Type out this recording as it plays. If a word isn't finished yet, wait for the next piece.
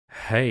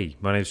Hey,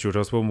 my name is George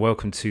Osborne.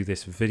 Welcome to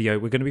this video.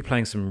 We're going to be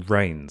playing some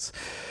Reigns.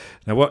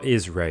 Now, what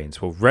is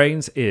Reigns? Well,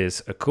 Reigns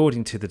is,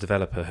 according to the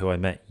developer who I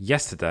met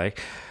yesterday,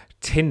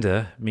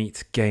 Tinder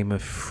meets Game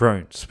of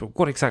Thrones. But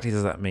what exactly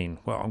does that mean?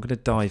 Well, I'm going to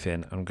dive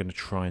in. I'm going to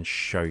try and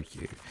show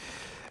you.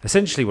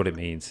 Essentially, what it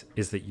means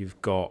is that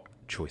you've got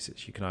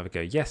choices. You can either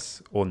go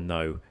yes or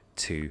no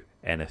to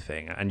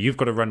anything, and you've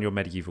got to run your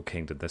medieval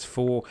kingdom. There's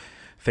four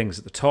things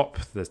at the top.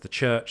 There's the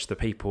church, the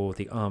people,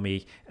 the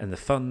army, and the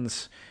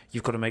funds.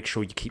 You've got to make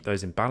sure you keep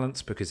those in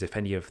balance, because if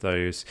any of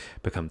those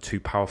become too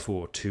powerful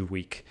or too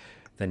weak,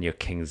 then your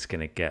king's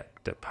going to get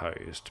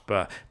deposed.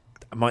 But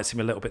it might seem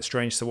a little bit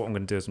strange, so what I'm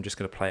going to do is I'm just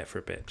going to play it for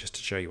a bit just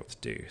to show you what to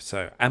do.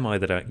 So, am I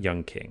the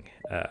young king?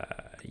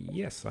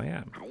 Yes, I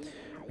am.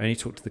 Only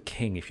talk to the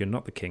king. If you're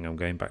not the king, I'm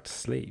going back to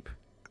sleep.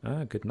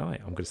 Ah, good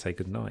night. I'm going to say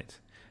good night.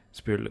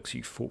 Spirit looks at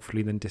you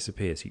thoughtfully, then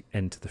disappears. You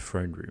enter the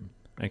throne room.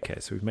 Okay,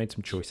 so we've made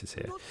some choices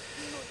here.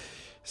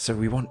 So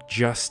we want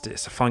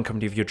justice. A fine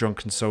company of your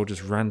drunken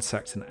soldiers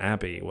ransacked an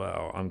abbey.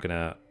 Well, I'm going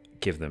to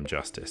give them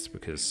justice,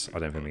 because I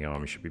don't think the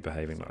army should be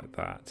behaving like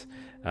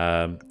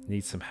that.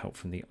 Need some help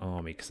from the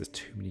army, because there's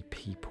too many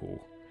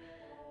people.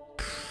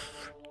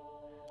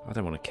 I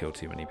don't want to kill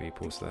too many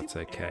people, so that's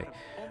okay.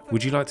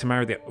 Would you like to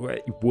marry the...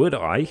 Would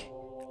I?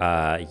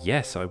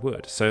 Yes, I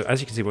would. So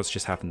as you can see, what's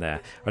just happened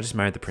there, I just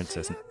married the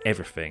princess and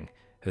everything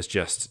has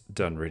just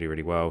done really,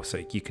 really well.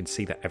 So you can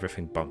see that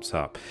everything bumps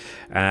up.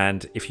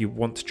 And if you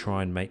want to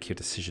try and make your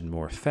decision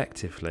more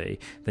effectively,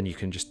 then you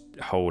can just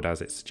hold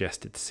as it's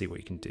suggested to see what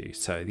you can do.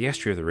 So the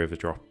estuary of the river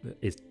drop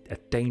is a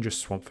dangerous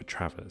swamp for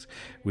travelers.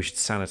 We should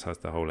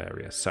sanitize the whole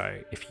area.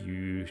 So if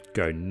you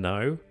go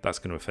no, that's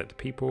going to affect the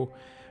people.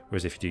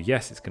 Whereas if you do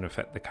yes, it's going to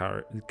affect the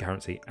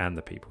currency and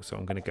the people. So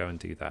I'm going to go and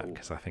do that,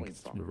 because I think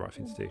it's the right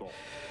thing to do.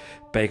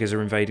 Beggars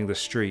are invading the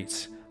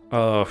streets.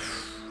 Oh,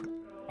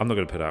 I'm not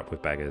going to put up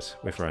with beggars.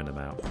 We're throwing them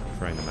out.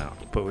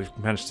 But we've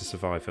managed to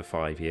survive for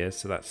 5 years,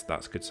 so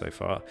that's good so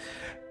far.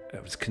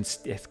 It's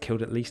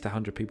killed at least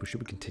 100 people. Should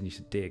we continue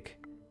to dig?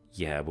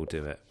 Yeah, we'll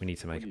do it. We need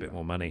to make a bit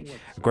more money.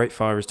 A great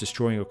fire is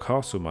destroying your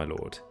castle, my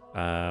lord.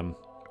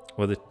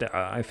 Well,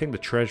 I think the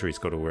treasury's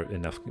got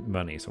enough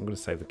money, so I'm going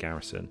to save the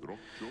garrison.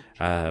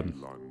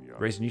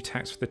 Raise a new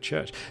tax for the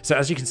church. So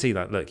as you can see,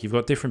 look, you've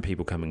got different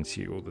people coming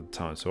to you all the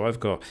time. So I've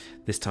got,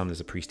 this time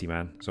there's a priesty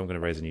man, so I'm going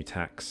to raise a new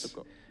tax.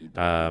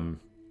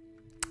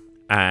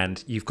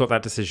 And you've got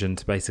that decision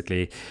to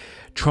basically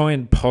try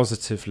and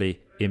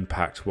positively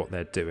impact what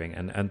they're doing.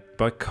 And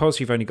because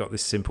you've only got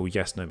this simple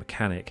yes-no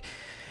mechanic,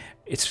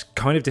 it's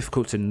kind of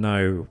difficult to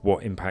know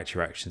what impact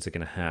your actions are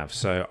going to have.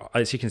 So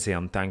as you can see,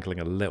 I'm dangling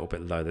a little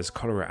bit low. There's a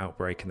cholera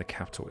outbreak in the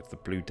capital. It's the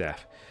Blue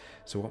Death.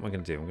 So what am I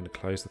going to do? I'm going to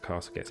close the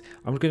castle gates.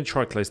 I'm going to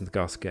try closing the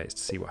castle gates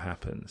to see what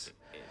happens.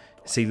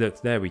 See,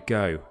 look, there we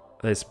go.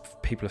 There's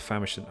people are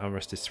famished and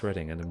unrest is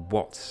spreading. And then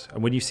what?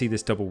 And when you see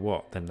this double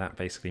what, then that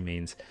basically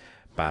means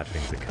bad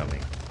things are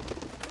coming.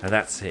 And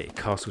that's it.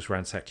 Castle's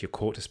ransacked, your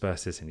court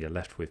disperses, and you're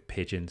left with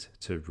pigeons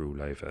to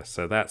rule over.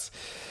 So that's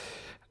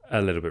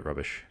a little bit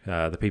rubbish.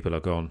 The people are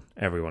gone.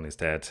 Everyone is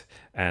dead.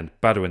 And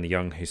Badwin the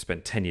Young, who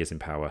spent 10 years in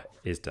power,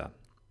 is done.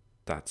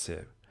 That's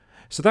it.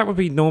 So that would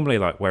be normally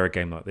like where a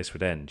game like this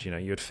would end. You know,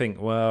 you'd think,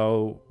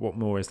 well, what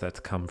more is there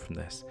to come from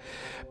this?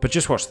 But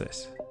just watch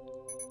this.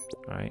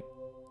 All right.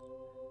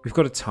 We've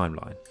got a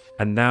timeline.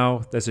 And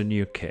now there's a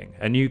new king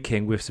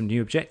with some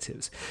new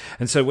objectives.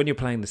 And so when you're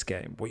playing this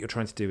game, what you're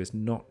trying to do is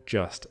not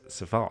just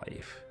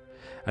survive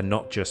and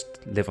not just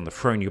live on the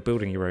throne. You're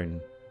building your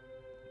own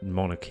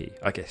monarchy.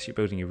 I guess you're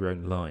building your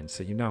own line.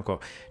 So you've now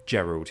got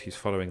Gerald, who's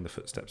following the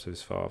footsteps of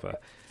his father.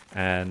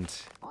 And,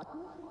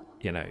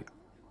 you know,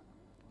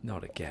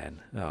 not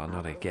again. Oh,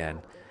 not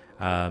again.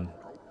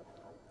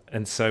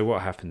 And so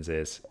what happens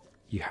is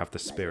you have the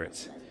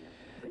spirit.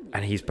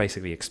 And he's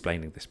basically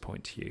explaining this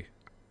point to you.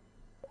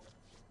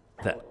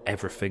 That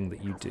everything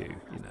that you do,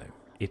 you know,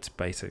 it's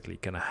basically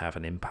going to have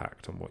an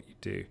impact on what you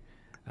do.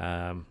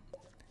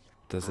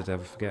 Does it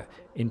ever forget?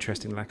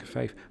 Interesting lack of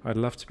faith. I'd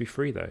love to be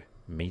free, though.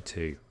 Me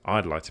too.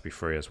 I'd like to be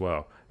free as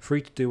well.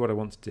 Free to do what I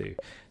want to do.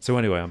 So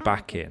anyway, I'm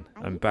back in.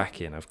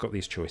 I've got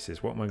these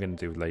choices. What am I going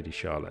to do with Lady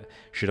Charlotte?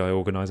 Should I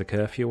organise a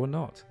curfew or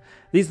not?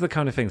 These are the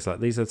kind of things, like,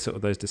 these are sort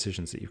of those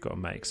decisions that you've got to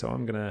make. So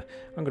I'm gonna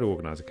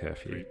organise a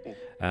curfew.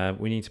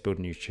 We need to build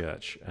a new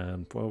church.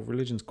 Well,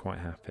 religion's quite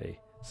happy.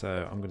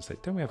 So I'm going to say,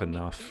 don't we have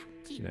enough?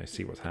 You know,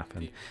 see what's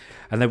happened.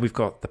 And then we've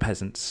got the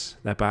peasants.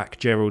 They're back.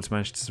 Gerald's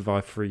managed to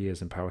survive 3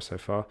 years in power so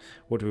far.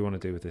 What do we want to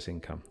do with this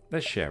income?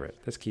 Let's share it.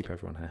 Let's keep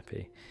everyone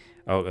happy.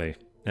 Under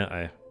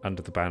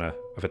the banner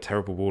of a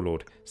terrible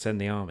warlord,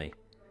 send the army.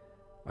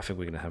 I think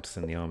we're going to have to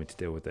send the army to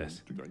deal with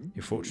this.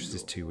 Your fortress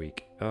is too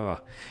weak. You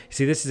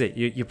see, this is it.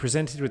 You're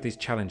presented with these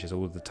challenges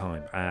all the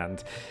time,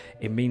 and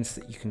it means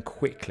that you can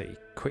quickly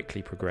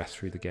progress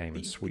through the game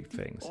and sweep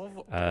things.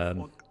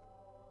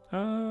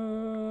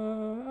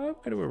 I'm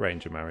going to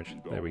arrange a marriage.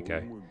 There we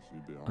go.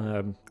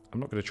 I'm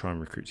not going to try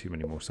and recruit too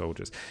many more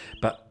soldiers.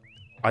 But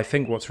I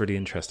think what's really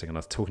interesting, and I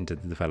was talking to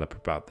the developer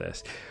about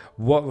this,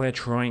 what they're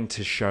trying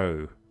to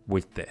show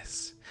with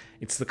this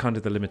it's the kind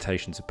of the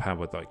limitations of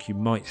power. Like you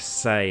might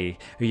say,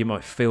 or you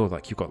might feel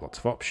like you've got lots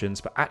of options,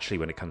 but actually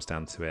when it comes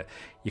down to it,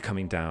 you're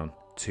coming down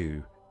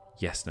to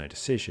yes no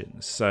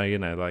decisions. So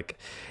like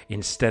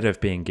instead of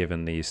being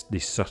given these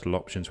subtle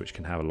options which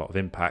can have a lot of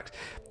impact,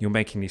 you're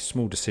making these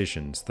small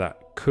decisions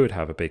that could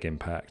have a big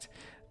impact,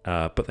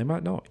 but they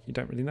might not. You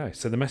don't really know.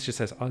 So the message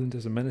says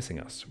islanders are menacing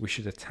us, we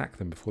should attack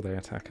them before they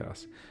attack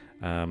us.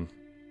 No,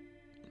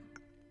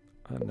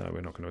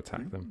 we're not going to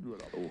attack them.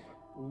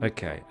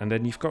 Okay, and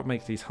then you've got to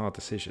make these hard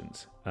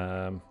decisions.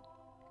 I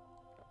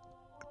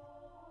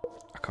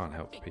can't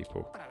help the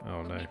people.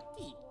 Oh no.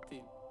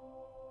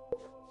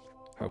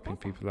 Helping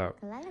people out.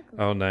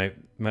 Oh no,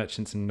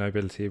 merchants and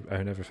nobility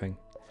own everything.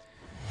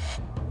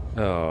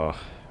 Oh,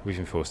 we've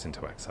been forced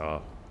into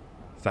exile.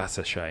 That's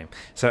a shame.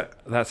 So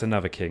that's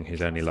another king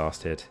who's only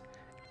lasted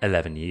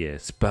 11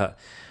 years. But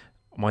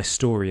my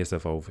story is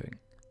evolving.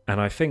 And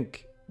I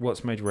think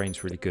what's made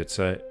Reigns really good,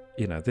 so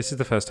this is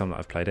the first time that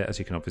I've played it, as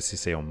you can obviously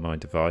see on my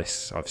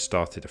device. I've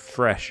started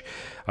afresh.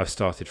 I've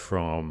started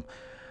from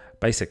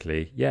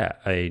basically,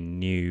 a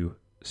new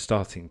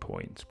starting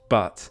point.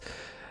 But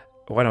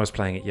when I was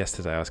playing it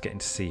yesterday, I was getting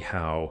to see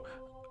how,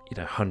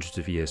 hundreds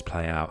of years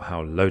play out,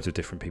 how loads of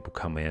different people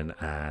come in,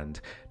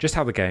 and just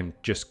how the game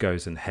just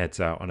goes and heads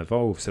out and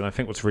evolves. And I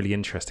think what's really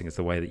interesting is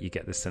the way that you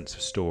get this sense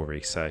of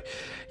story. So,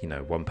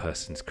 one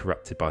person's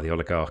corrupted by the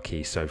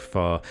oligarchy so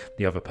far,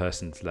 the other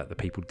person's let the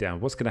people down.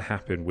 What's going to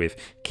happen with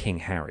King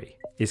Harry?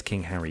 Is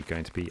King Harry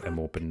going to be a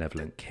more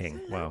benevolent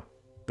king? Well,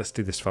 let's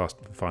do this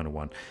final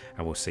one,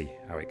 and we'll see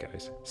how it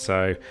goes.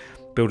 So,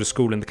 build a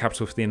school in the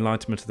capital for the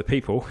enlightenment of the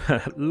people.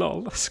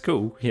 Lol,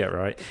 school? Yeah,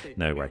 right.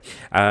 No way.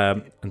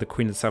 And the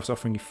Queen of the South is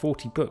offering you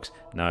 40 books.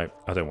 No,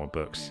 I don't want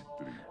books.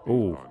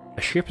 Oh,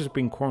 a ship has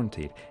been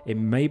quarantined. It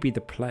may be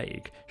the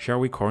plague. Shall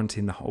we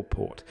quarantine the whole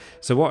port?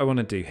 So what I want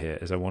to do here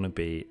is I want to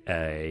be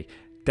a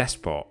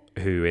despot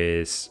who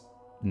is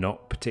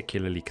not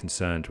particularly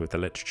concerned with the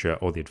literature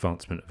or the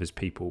advancement of his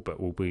people, but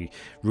will be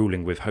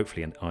ruling with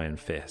hopefully an iron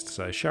fist.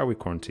 So shall we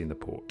quarantine the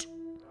port?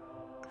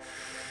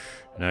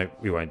 No,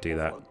 we won't do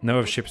that. No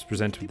other ships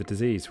presented with the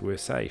disease. We're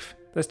safe.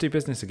 Let's do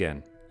business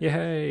again.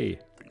 Yay!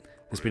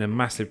 There's been a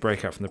massive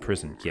breakout from the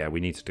prison. Yeah,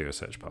 we need to do a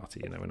search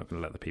party. We're not going to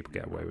let the people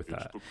get away with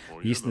that.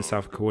 The East and the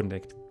South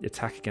coordinate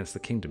attack against the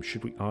kingdom.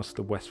 Should we ask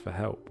the West for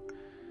help?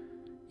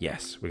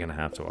 Yes, we're going to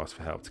have to ask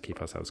for help to keep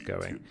ourselves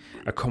going.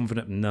 A convent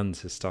of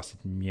nuns has started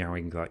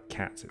meowing like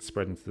cats. It's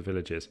spread into the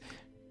villages.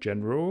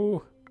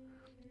 General?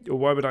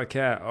 Why would I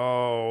care?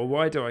 Oh,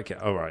 why do I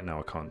care? Oh, right, no,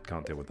 I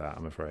can't deal with that,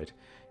 I'm afraid.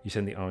 You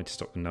send the army to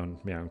stop the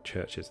nun-meowing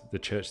churches. The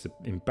church is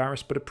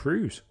embarrassed but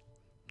approves.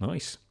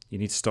 Nice. You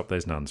need to stop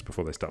those nuns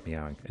before they start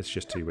meowing. It's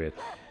just too weird.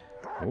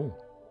 Oh.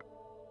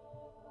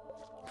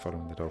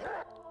 Following the dog.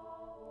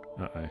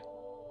 Uh-oh.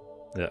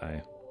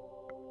 Uh-oh.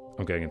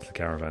 I'm going into the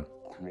caravan.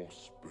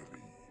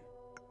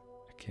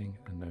 A king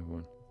and no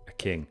one. A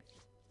king.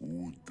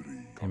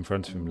 In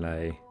front of him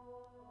lay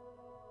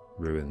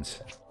ruins.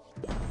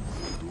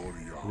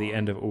 At the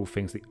end of all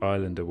things, the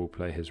islander will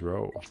play his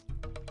role.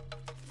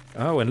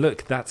 Oh, and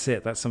look, that's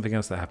it. That's something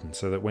else that happens.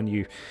 So that when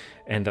you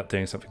end up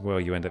doing something well,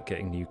 you end up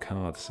getting new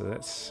cards. So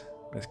let's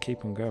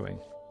keep on going.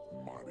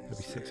 There'll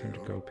be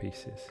 600 gold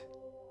pieces.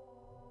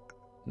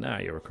 Nah,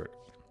 you're a crook.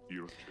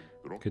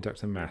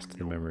 Conduct a mass to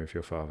the memory of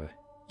your father.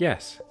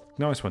 Yes.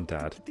 Nice one,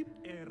 Dad.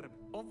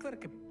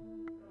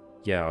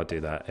 Yeah, I'll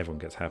do that. Everyone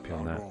gets happy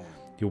on that.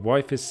 Your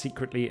wife is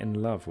secretly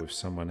in love with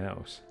someone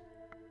else.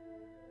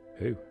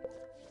 Who?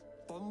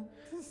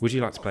 Would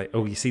you like to play?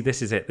 Oh, you see,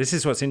 this is it. This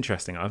is what's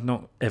interesting. I've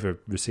not ever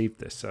received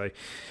this. So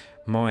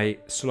my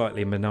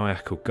slightly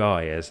maniacal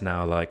guy is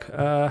now like,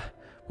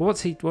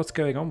 what's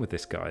going on with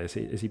this guy? Is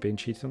he being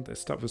cheated on?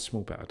 Let's start with a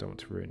small bit. I don't want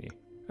to ruin you.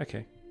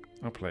 Okay,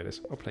 I'll play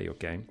this. I'll play your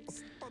game.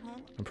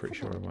 I'm pretty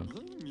sure I won.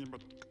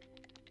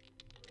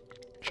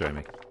 Show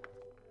me.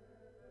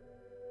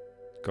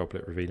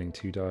 Goblet revealing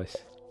 2 dice.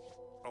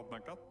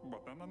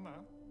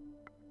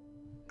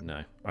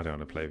 No, I don't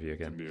want to play with you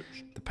again.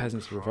 The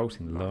peasants are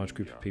revolting. A large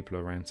group of people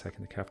are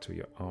ransacking the capital.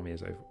 Your army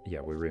is over. Yeah,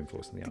 we're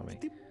reinforcing the army.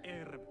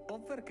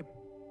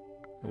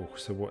 Oh,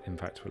 so what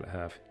impact will it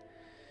have?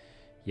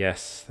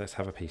 Yes, let's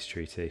have a peace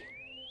treaty.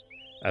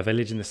 A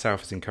village in the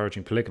south is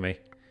encouraging polygamy.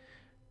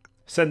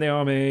 Send the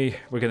army.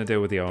 We're going to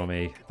deal with the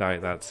army.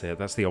 That's it.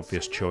 That's the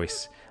obvious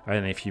choice. I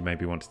don't know if you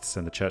maybe wanted to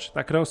send the church.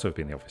 That could also have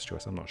been the obvious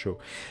choice. I'm not sure.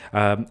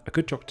 A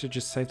good doctor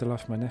just saved the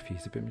life of my nephew.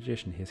 He's a bit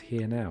magician. He's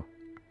here now.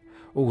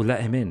 Oh,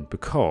 let him in,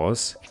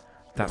 because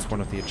that's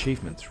one of the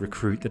achievements.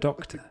 Recruit the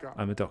doctor.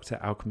 I'm a doctor,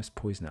 alchemist,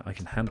 poisoner. I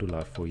can handle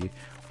life for you,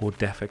 or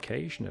death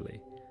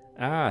occasionally.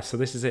 Ah, so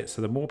this is it.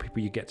 So the more people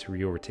you get to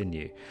your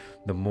retinue,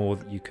 the more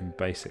that you can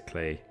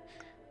basically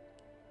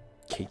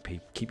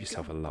keep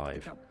yourself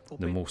alive,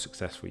 the more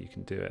successful you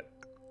can do it.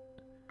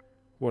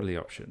 What are the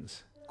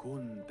options?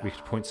 We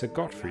could appoint Sir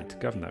Godfrey to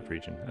govern that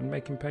region and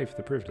make him pay for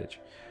the privilege.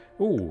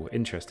 Oh,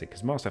 interesting,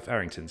 because Master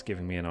Arrington's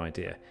giving me an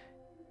idea.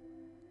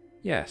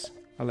 Yes,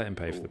 I'll let him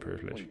pay for the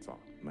privilege. What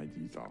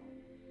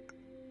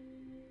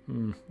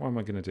am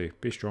I going to do?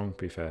 Be strong,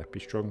 be fair. Be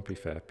strong, be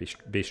fair. Be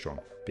strong.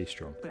 Be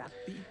strong.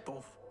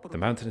 The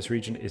mountainous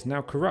region is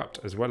now corrupt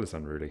as well as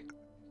unruly.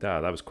 Ah,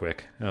 that was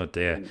quick. Oh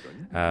dear.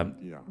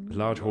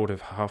 Large horde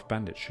of half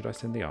bandits. Should I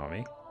send the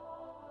army?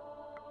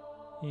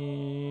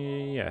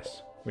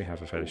 Yes, we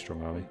have a fairly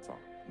strong army.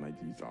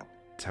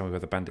 Tell me where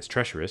the bandits'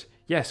 treasure is.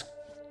 Yes.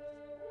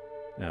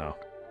 Oh,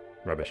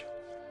 rubbish.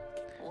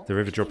 The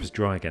river drop is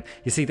dry again.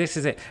 You see, this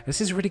is it. This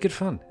is really good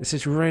fun. This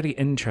is really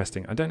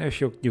interesting. I don't know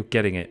if you're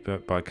getting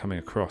it by coming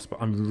across,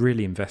 but I'm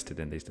really invested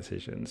in these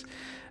decisions.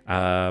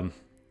 Yeah,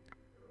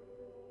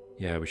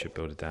 we should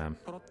build a dam.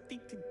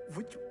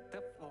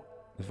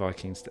 The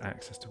Vikings to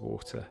access to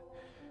water.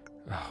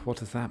 Oh, what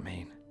does that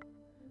mean?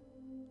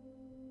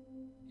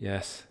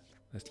 Yes,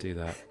 let's do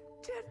that.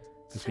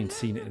 It's been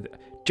seen in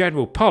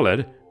General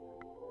Pollard.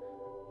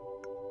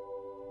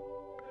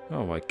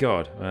 Oh my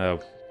God.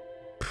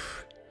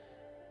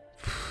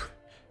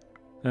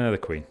 The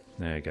Queen.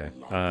 There you go.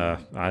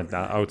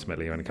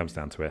 Ultimately, when it comes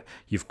down to it,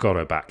 you've got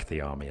to back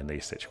the army in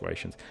these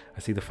situations. I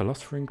see the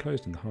philosopher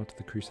enclosed in the heart of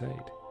the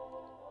crusade.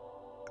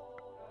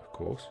 Of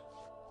course.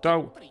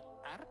 Don't.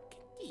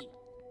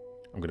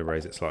 I'm going to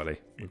raise it slightly.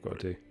 We've got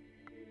to do.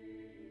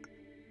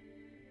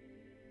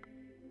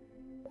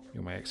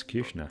 You're my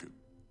executioner.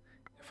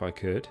 If I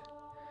could.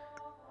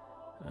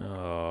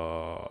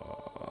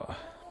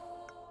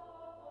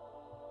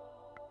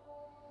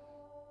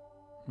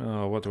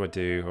 Oh, what do I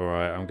do?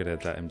 Alright, I'm going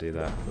to let him do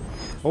that.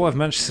 Oh, I've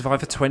managed to survive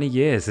for 20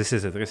 years. This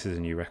is a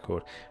new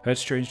record. Heard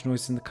strange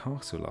noises in the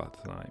castle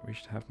last night. We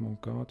should have more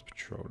guards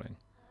patrolling.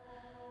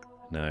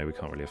 No, we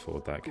can't really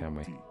afford that, can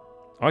we?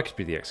 I could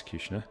be the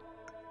executioner.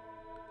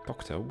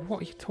 Doctor,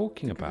 what are you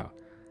talking about?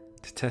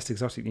 To test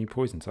exotic new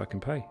poisons, I can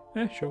pay.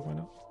 Yeah, sure, why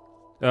not?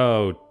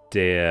 Oh,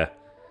 dear.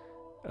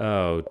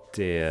 Oh,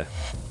 dear.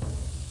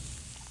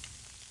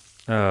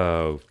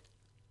 Oh,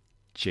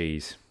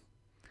 jeez.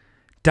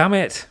 Damn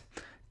it!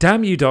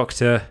 Damn you,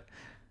 Doctor.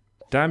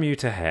 Damn you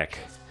to heck.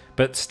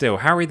 But still,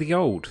 Harry the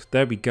Old.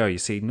 There we go. You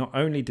see, not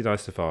only did I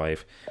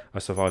survive, I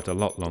survived a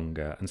lot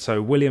longer. And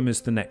so William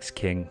is the next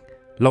king.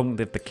 Long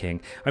live the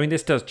king. I mean,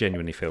 this does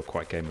genuinely feel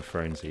quite Game of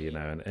Thronesy, you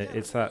know. And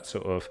it's that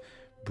sort of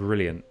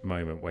brilliant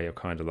moment where you're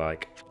kind of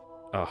like,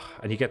 oh,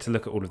 and you get to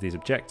look at all of these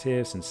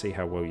objectives and see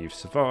how well you've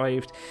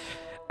survived.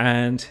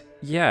 And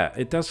yeah,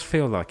 it does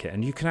feel like it.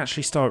 And you can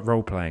actually start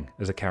role-playing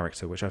as a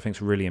character, which I think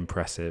is really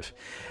impressive.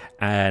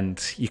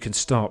 And you can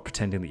start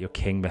pretending that your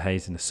king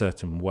behaves in a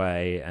certain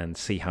way and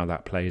see how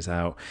that plays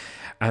out.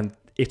 And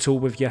it's all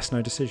with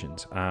yes-no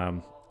decisions.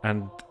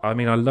 And I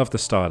mean, I love the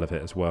style of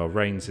it as well.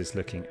 Reigns is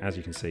looking, as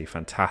you can see,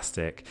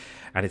 fantastic.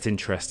 And it's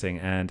interesting.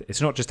 And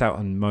it's not just out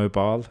on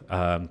mobile,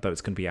 though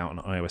it's going to be out on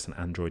iOS and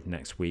Android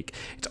next week.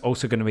 It's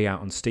also going to be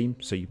out on Steam,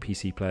 so you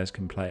PC players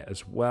can play it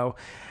as well.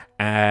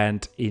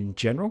 And in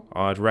general,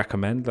 I'd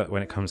recommend that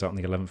when it comes out on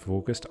the 11th of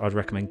August, I'd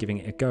recommend giving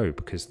it a go,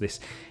 because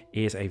this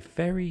is a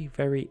very,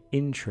 very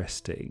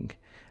interesting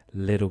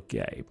little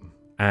game.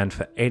 And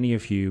for any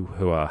of you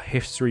who are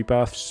history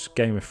buffs,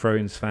 Game of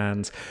Thrones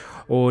fans,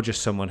 or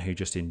just someone who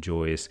just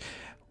enjoys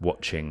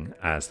watching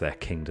as their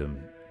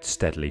kingdom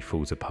steadily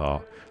falls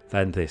apart,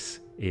 then this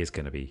is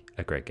going to be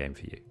a great game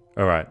for you.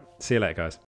 All right, see you later, guys.